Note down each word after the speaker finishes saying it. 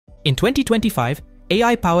In 2025,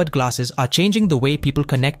 AI-powered glasses are changing the way people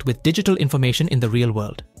connect with digital information in the real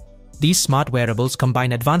world. These smart wearables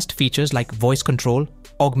combine advanced features like voice control,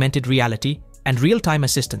 augmented reality, and real-time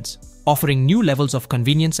assistance, offering new levels of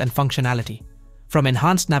convenience and functionality. From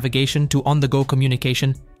enhanced navigation to on-the-go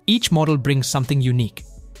communication, each model brings something unique.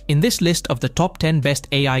 In this list of the top 10 best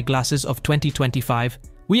AI glasses of 2025,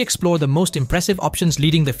 we explore the most impressive options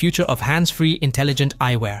leading the future of hands-free intelligent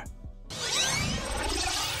eyewear.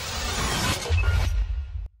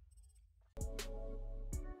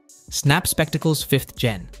 Snap Spectacles 5th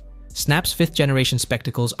Gen. Snap's 5th generation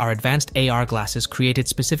spectacles are advanced AR glasses created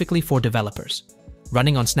specifically for developers.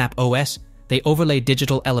 Running on Snap OS, they overlay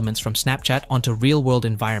digital elements from Snapchat onto real-world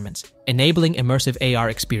environments, enabling immersive AR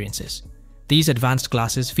experiences. These advanced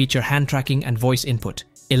glasses feature hand tracking and voice input,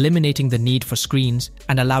 eliminating the need for screens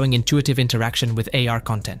and allowing intuitive interaction with AR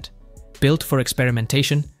content. Built for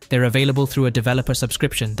experimentation, they're available through a developer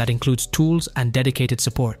subscription that includes tools and dedicated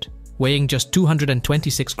support. Weighing just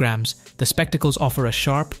 226 grams, the spectacles offer a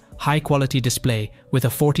sharp, high-quality display with a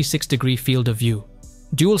 46-degree field of view.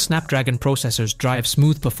 Dual Snapdragon processors drive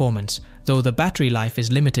smooth performance, though the battery life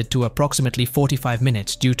is limited to approximately 45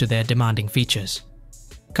 minutes due to their demanding features.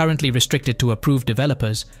 Currently restricted to approved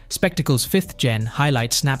developers, Spectacles 5th Gen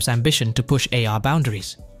highlight Snap's ambition to push AR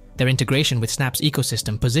boundaries. Their integration with Snap's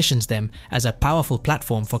ecosystem positions them as a powerful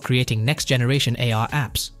platform for creating next-generation AR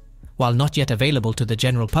apps. While not yet available to the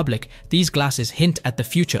general public, these glasses hint at the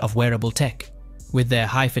future of wearable tech. With their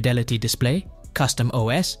high-fidelity display, custom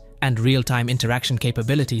OS, and real-time interaction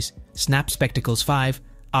capabilities, Snap Spectacles 5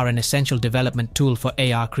 are an essential development tool for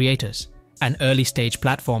AR creators, an early-stage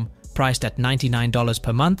platform priced at $99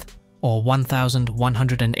 per month or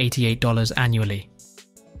 $1,188 annually.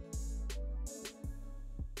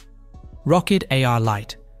 Rokid AR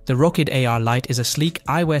Lite. The Rokid AR Lite is a sleek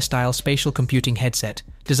eyewear-style spatial computing headset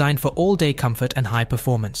designed for all-day comfort and high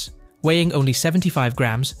performance. Weighing only 75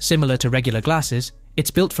 grams, similar to regular glasses,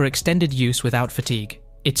 it's built for extended use without fatigue.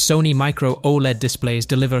 Its Sony Micro OLED displays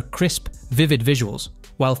deliver crisp, vivid visuals,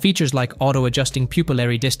 while features like auto-adjusting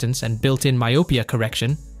pupillary distance and built-in myopia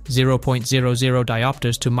correction, 0.00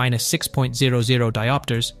 diopters to -6.00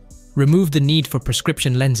 diopters, remove the need for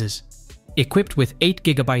prescription lenses. Equipped with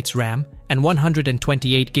 8GB RAM and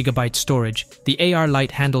 128GB storage, the AR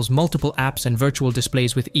Lite handles multiple apps and virtual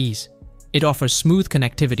displays with ease. It offers smooth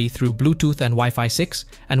connectivity through Bluetooth and Wi-Fi 6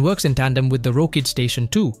 and works in tandem with the Rokid Station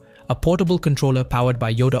 2, a portable controller powered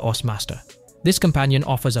by Yoda OS Master. This companion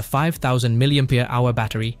offers a 5000 mAh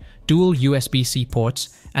battery, dual USB-C ports,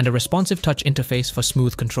 and a responsive touch interface for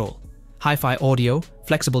smooth control. Hi-fi audio,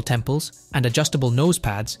 flexible temples, and adjustable nose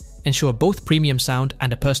pads ensure both premium sound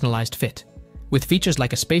and a personalized fit. With features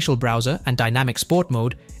like a spatial browser and dynamic sport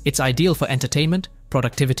mode, it's ideal for entertainment,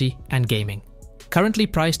 productivity, and gaming. Currently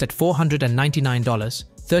priced at $499,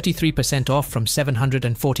 33% off from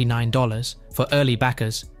 $749 for early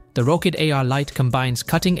backers, the Rokid AR Lite combines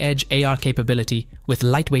cutting-edge AR capability with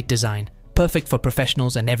lightweight design, perfect for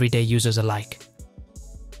professionals and everyday users alike.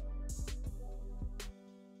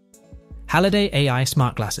 Halliday AI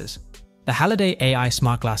Smart Glasses. The Halliday AI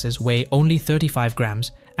Smart Glasses weigh only 35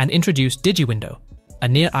 grams and introduce DigiWindow, a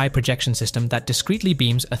near-eye projection system that discreetly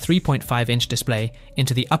beams a 3.5-inch display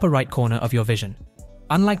into the upper right corner of your vision.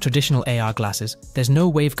 Unlike traditional AR glasses, there's no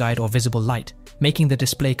waveguide or visible light, making the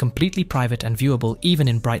display completely private and viewable even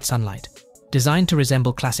in bright sunlight. Designed to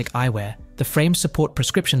resemble classic eyewear, the frames support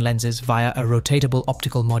prescription lenses via a rotatable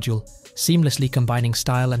optical module, seamlessly combining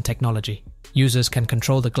style and technology. Users can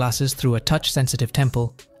control the glasses through a touch-sensitive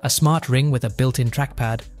temple, a smart ring with a built-in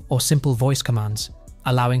trackpad, or simple voice commands,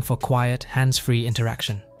 allowing for quiet, hands-free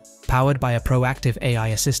interaction. Powered by a proactive AI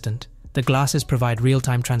assistant, the glasses provide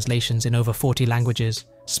real-time translations in over 40 languages,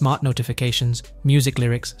 smart notifications, music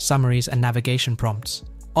lyrics, summaries, and navigation prompts,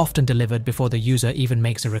 often delivered before the user even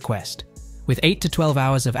makes a request. With 8 to 12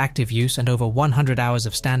 hours of active use and over 100 hours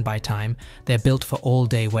of standby time, they're built for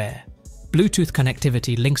all-day wear. Bluetooth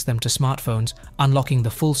connectivity links them to smartphones, unlocking the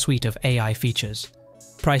full suite of AI features.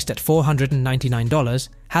 Priced at $499,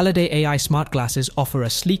 Halliday AI smart glasses offer a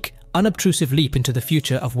sleek, unobtrusive leap into the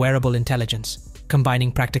future of wearable intelligence,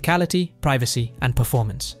 combining practicality, privacy, and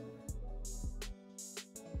performance.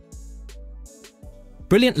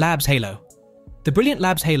 Brilliant Labs Halo. The Brilliant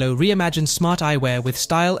Labs Halo reimagines smart eyewear with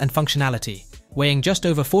style and functionality, weighing just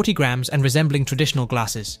over 40 grams and resembling traditional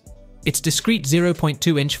glasses. Its discreet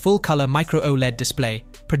 0.2-inch full-color micro OLED display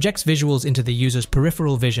projects visuals into the user's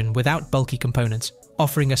peripheral vision without bulky components,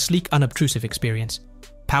 offering a sleek, unobtrusive experience.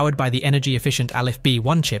 Powered by the energy-efficient Aleph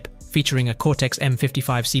B1 chip, featuring a Cortex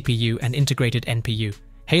M55 CPU and integrated NPU,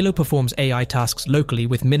 Halo performs AI tasks locally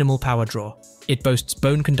with minimal power draw. It boasts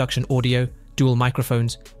bone conduction audio, dual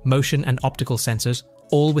microphones, motion and optical sensors,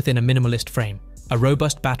 all within a minimalist frame. A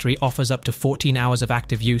robust battery offers up to 14 hours of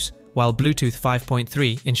active use, while Bluetooth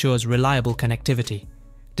 5.3 ensures reliable connectivity.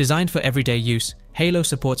 Designed for everyday use, Halo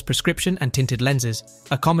supports prescription and tinted lenses,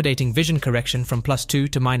 accommodating vision correction from +2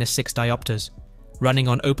 to -6 diopters. Running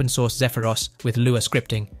on open-source Zephyros with Lua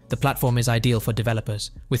scripting, the platform is ideal for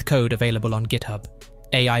developers, with code available on GitHub.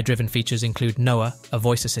 AI-driven features include Noah, a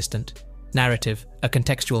voice assistant, Narrative, a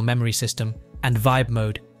contextual memory system, and Vibe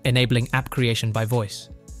Mode, enabling app creation by voice.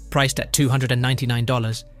 Priced at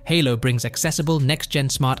 $299, Halo brings accessible next-gen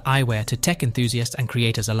smart eyewear to tech enthusiasts and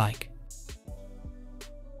creators alike.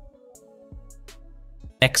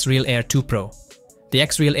 XREAL Air 2 Pro. The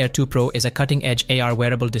XREAL Air 2 Pro is a cutting-edge AR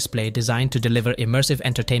wearable display designed to deliver immersive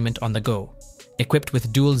entertainment on the go. Equipped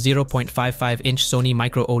with dual 0.55-inch Sony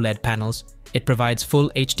Micro OLED panels, it provides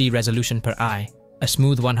full HD resolution per eye, a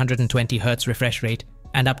smooth 120Hz refresh rate,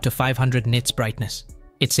 and up to 500 nits brightness.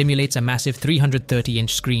 It simulates a massive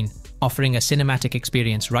 330-inch screen, offering a cinematic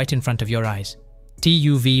experience right in front of your eyes.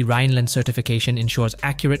 TUV Rhineland certification ensures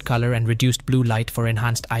accurate color and reduced blue light for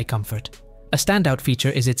enhanced eye comfort. A standout feature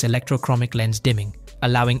is its electrochromic lens dimming,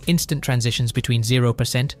 allowing instant transitions between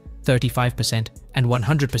 0%, 35%, and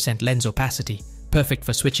 100% lens opacity, perfect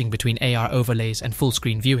for switching between AR overlays and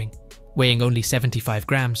full-screen viewing. Weighing only 75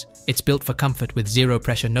 grams, it's built for comfort with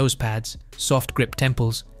zero-pressure nose pads, soft grip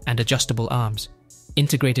temples, and adjustable arms.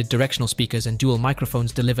 Integrated directional speakers and dual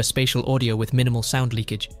microphones deliver spatial audio with minimal sound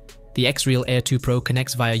leakage. The XREAL Air 2 Pro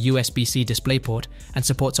connects via USB-C DisplayPort and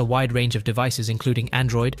supports a wide range of devices including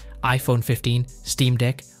Android, iPhone 15, Steam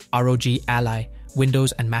Deck, ROG Ally,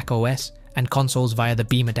 Windows and Mac OS, and consoles via the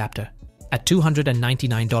Beam adapter. At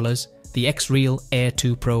 $299, the XREAL Air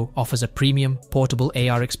 2 Pro offers a premium, portable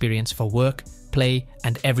AR experience for work, play,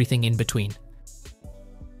 and everything in between.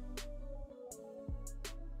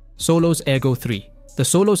 Solos AirGo 3. The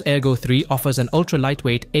Solos AirGo 3 offers an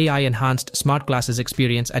ultra-lightweight, AI-enhanced smart glasses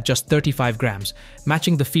experience at just 35 grams,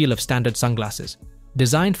 matching the feel of standard sunglasses.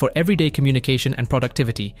 Designed for everyday communication and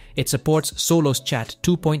productivity, it supports Solos Chat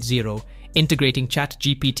 2.0, integrating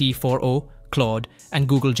ChatGPT 4o, Claude, and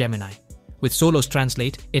Google Gemini. With Solos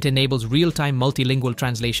Translate, it enables real-time multilingual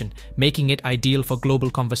translation, making it ideal for global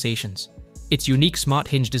conversations. Its unique smart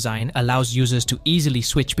hinge design allows users to easily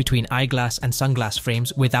switch between eyeglass and sunglass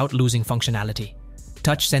frames without losing functionality.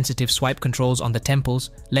 Touch-sensitive swipe controls on the temples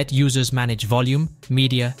let users manage volume,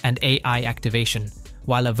 media, and AI activation,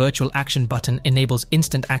 while a virtual action button enables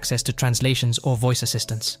instant access to translations or voice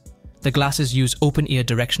assistants. The glasses use open-ear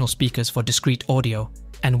directional speakers for discrete audio,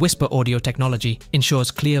 and Whisper Audio technology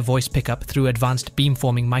ensures clear voice pickup through advanced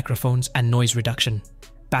beamforming microphones and noise reduction.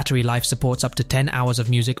 Battery life supports up to 10 hours of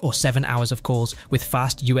music or 7 hours of calls with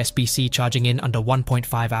fast USB-C charging in under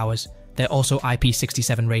 1.5 hours. They're also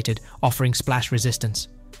IP67 rated, offering splash resistance.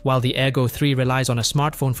 While the AirGo 3 relies on a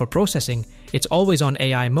smartphone for processing, its always-on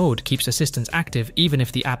AI mode keeps assistance active even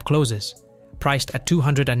if the app closes. Priced at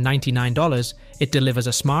 $299, it delivers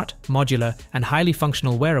a smart, modular, and highly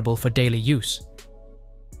functional wearable for daily use.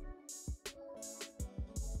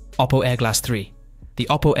 Oppo Air Glass 3. The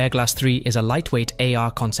Oppo Air Glass 3 is a lightweight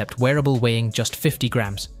AR concept wearable weighing just 50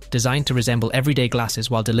 grams, designed to resemble everyday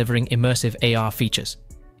glasses while delivering immersive AR features.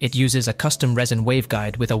 It uses a custom resin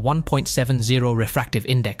waveguide with a 1.70 refractive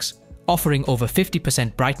index, offering over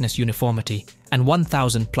 50% brightness uniformity and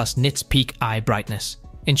 1000 plus nits peak eye brightness,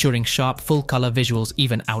 ensuring sharp full-color visuals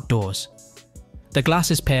even outdoors. The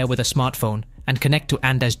glasses pair with a smartphone and connect to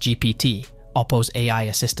Andas GPT, Oppo's AI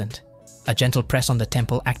assistant. A gentle press on the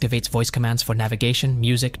temple activates voice commands for navigation,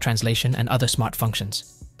 music, translation, and other smart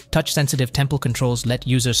functions. Touch-sensitive temple controls let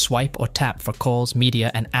users swipe or tap for calls,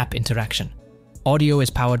 media, and app interaction. Audio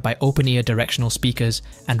is powered by open-ear directional speakers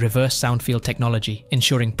and reverse sound field technology,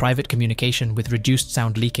 ensuring private communication with reduced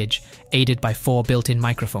sound leakage, aided by 4 built-in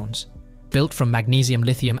microphones. Built from magnesium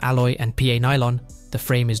lithium alloy and PA nylon, the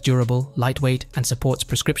frame is durable, lightweight, and supports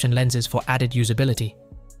prescription lenses for added usability.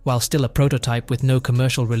 While still a prototype with no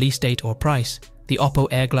commercial release date or price, the Oppo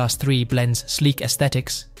Air Glass 3 blends sleek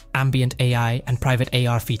aesthetics, ambient AI, and private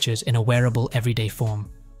AR features in a wearable everyday form.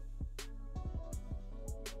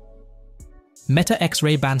 Meta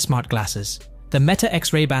X-Ray Band Smart Glasses. The Meta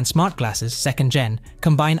X-Ray Band Smart Glasses 2nd Gen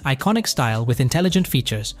combine iconic style with intelligent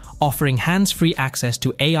features, offering hands-free access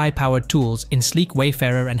to AI-powered tools in sleek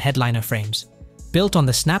Wayfarer and Headliner frames. Built on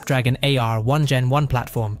the Snapdragon AR 1 Gen 1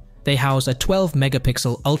 platform, they house a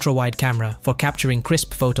 12-megapixel ultra-wide camera for capturing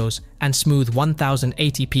crisp photos and smooth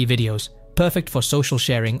 1080p videos, perfect for social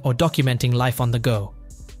sharing or documenting life on the go.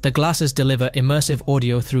 The glasses deliver immersive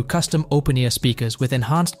audio through custom open-ear speakers with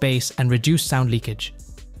enhanced bass and reduced sound leakage.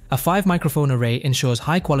 A 5-microphone array ensures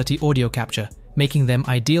high-quality audio capture, making them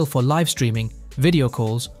ideal for live streaming, video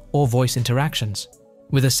calls, or voice interactions.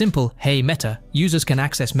 With a simple "Hey Meta," users can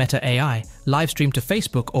access Meta AI, live stream to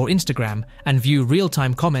Facebook or Instagram, and view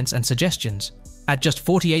real-time comments and suggestions. At just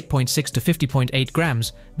 48.6 to 50.8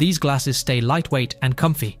 grams, these glasses stay lightweight and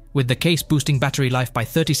comfy, with the case boosting battery life by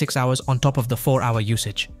 36 hours on top of the 4-hour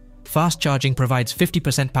usage. Fast charging provides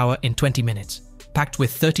 50% power in 20 minutes. Packed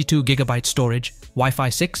with 32GB storage, Wi-Fi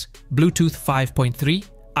 6, Bluetooth 5.3,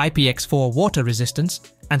 IPX4 water resistance,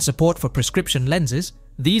 and support for prescription lenses,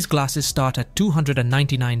 these glasses start at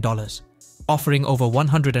 $299, offering over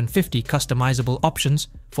 150 customizable options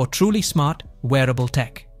for truly smart, wearable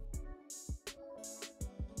tech.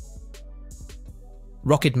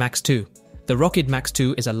 Rokid Max 2. The Rokid Max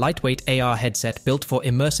 2 is a lightweight AR headset built for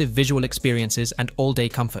immersive visual experiences and all-day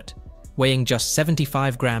comfort. Weighing just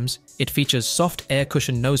 75 grams, it features soft air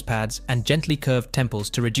cushion nose pads and gently curved temples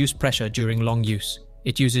to reduce pressure during long use.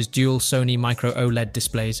 It uses dual Sony micro OLED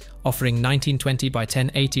displays, offering 1920 by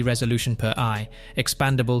 1080 resolution per eye,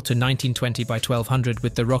 expandable to 1920 by 1200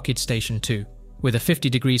 with the Rokid Station 2. With a 50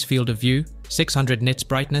 degrees field of view, 600 nits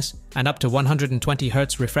brightness, and up to 120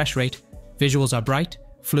 Hz refresh rate, visuals are bright,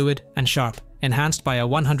 fluid, and sharp, enhanced by a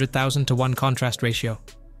 100,000 to 1 contrast ratio.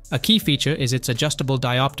 A key feature is its adjustable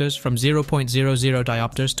diopters from 0.00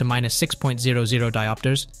 diopters to -6.00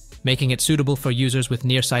 diopters, making it suitable for users with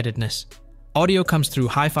nearsightedness. Audio comes through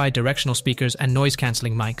hi-fi directional speakers and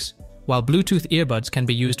noise-cancelling mics, while Bluetooth earbuds can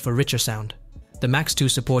be used for richer sound. The Max 2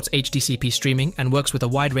 supports HDCP streaming and works with a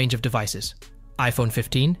wide range of devices: iPhone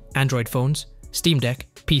 15, Android phones, Steam Deck,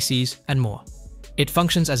 PCs, and more. It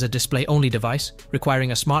functions as a display-only device,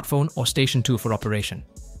 requiring a smartphone or Station 2 for operation.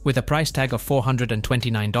 With a price tag of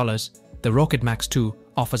 $429, the Rokid Max 2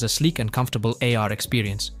 offers a sleek and comfortable AR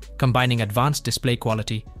experience, combining advanced display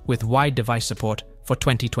quality with wide device support for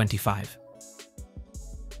 2025.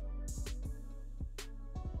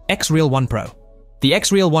 XREAL One Pro. The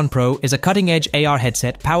XREAL One Pro is a cutting-edge AR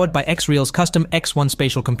headset powered by XREAL's custom X1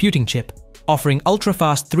 spatial computing chip, offering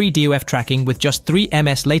ultra-fast 3DOF tracking with just 3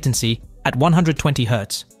 ms latency at 120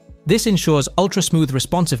 Hz. This ensures ultra-smooth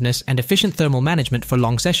responsiveness and efficient thermal management for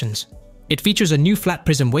long sessions. It features a new flat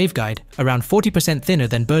prism waveguide, around 40% thinner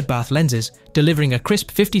than birdbath lenses, delivering a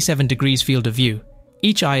crisp 57 degrees field of view.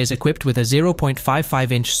 Each eye is equipped with a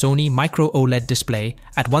 0.55-inch Sony micro OLED display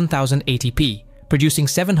at 1080p, producing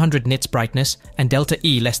 700 nits brightness and delta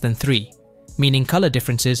E less than 3, meaning color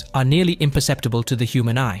differences are nearly imperceptible to the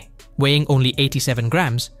human eye. Weighing only 87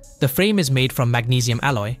 grams, the frame is made from magnesium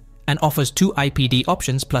alloy and offers 2 IPD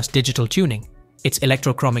options plus digital tuning. Its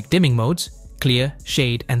electrochromic dimming modes, clear,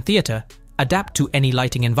 shade, and theater, adapt to any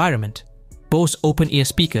lighting environment. Bose open-ear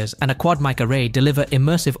speakers and a quad mic array deliver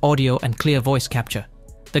immersive audio and clear voice capture.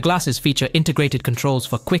 The glasses feature integrated controls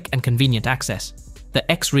for quick and convenient access. The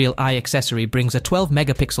XREAL Eye accessory brings a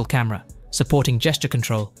 12-megapixel camera, supporting gesture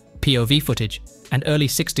control, POV footage, and early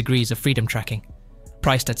 6 degrees of freedom tracking.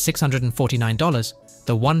 Priced at $649,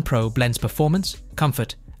 the One Pro blends performance,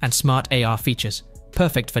 comfort, and smart AR features,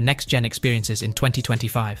 perfect for next-gen experiences in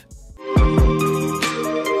 2025.